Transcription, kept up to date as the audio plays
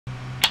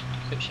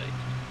bit shaky.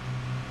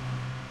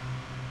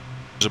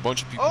 There's a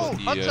bunch of people Oh, at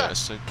the Hunter!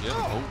 yeah.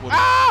 Oh, what?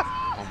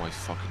 Ah! Oh my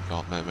fucking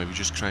god, man! Maybe we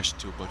just crashed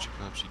into a bunch of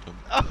cops. You dumb.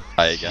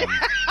 Hi again.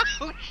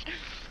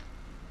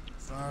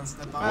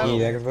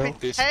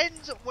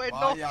 Pretend we're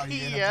not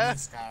here.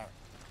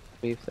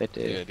 They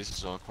do. Yeah, this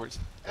is awkward.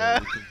 We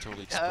can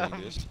totally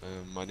explain this.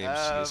 My name is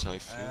CSI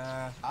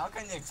Field. How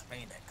can you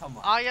explain it? Come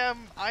on. I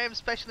am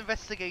Special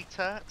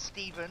Investigator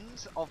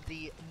Stevens of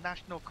the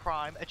National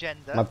Crime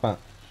Agenda. Madman.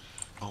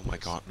 Oh my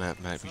god, Matt,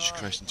 we just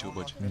crashed into a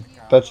bunch of...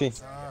 Touchy.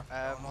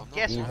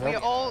 Yes, we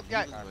are all.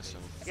 Yeah,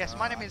 myself. yes,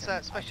 my name is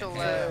Special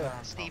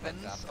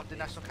Stevens of the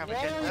National Crime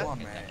Agenda.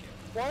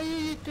 Why are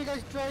you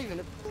guys driving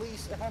a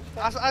police?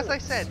 As I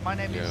said, my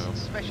name Yeah, is we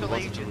Special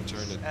wanted to Agent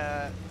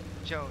return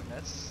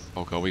Jonas.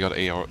 Oh god, we got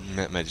AR.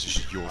 Matt, this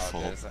is your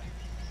fault.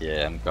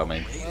 Yeah, I'm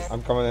coming.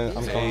 I'm coming in.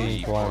 I'm coming Hey,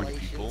 in party blind.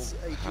 people,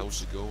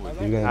 how's it going? You're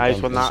gonna Nice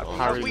jump when in. that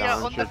Harry We are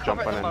Lounge, you're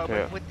undercover jumping at the into moment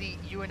it. with the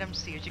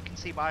UNMC, as you can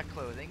see by our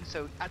clothing.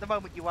 So at the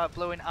moment you are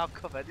blowing our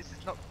cover. This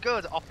is not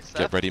good, officer.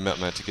 Get ready, Matt,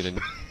 to get in.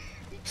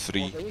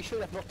 3, You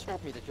should have not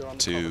told me that you're on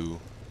 2,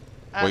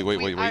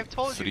 wait. I've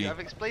told 3, you. I've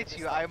explained to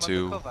you. I am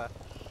 2, undercover.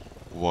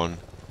 1.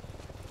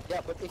 Yeah,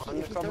 but if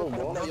you don't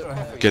know your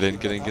cover, Get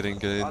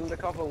in.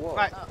 Undercover what?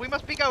 Right, we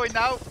must be going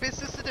now.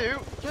 Business to do.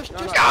 Just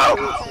go!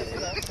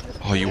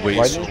 Oh, you Why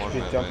waited so didn't long, you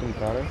Matt. jump in the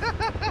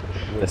car?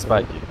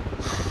 Despite you.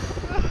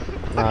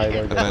 Nah, you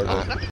don't get Matt, it.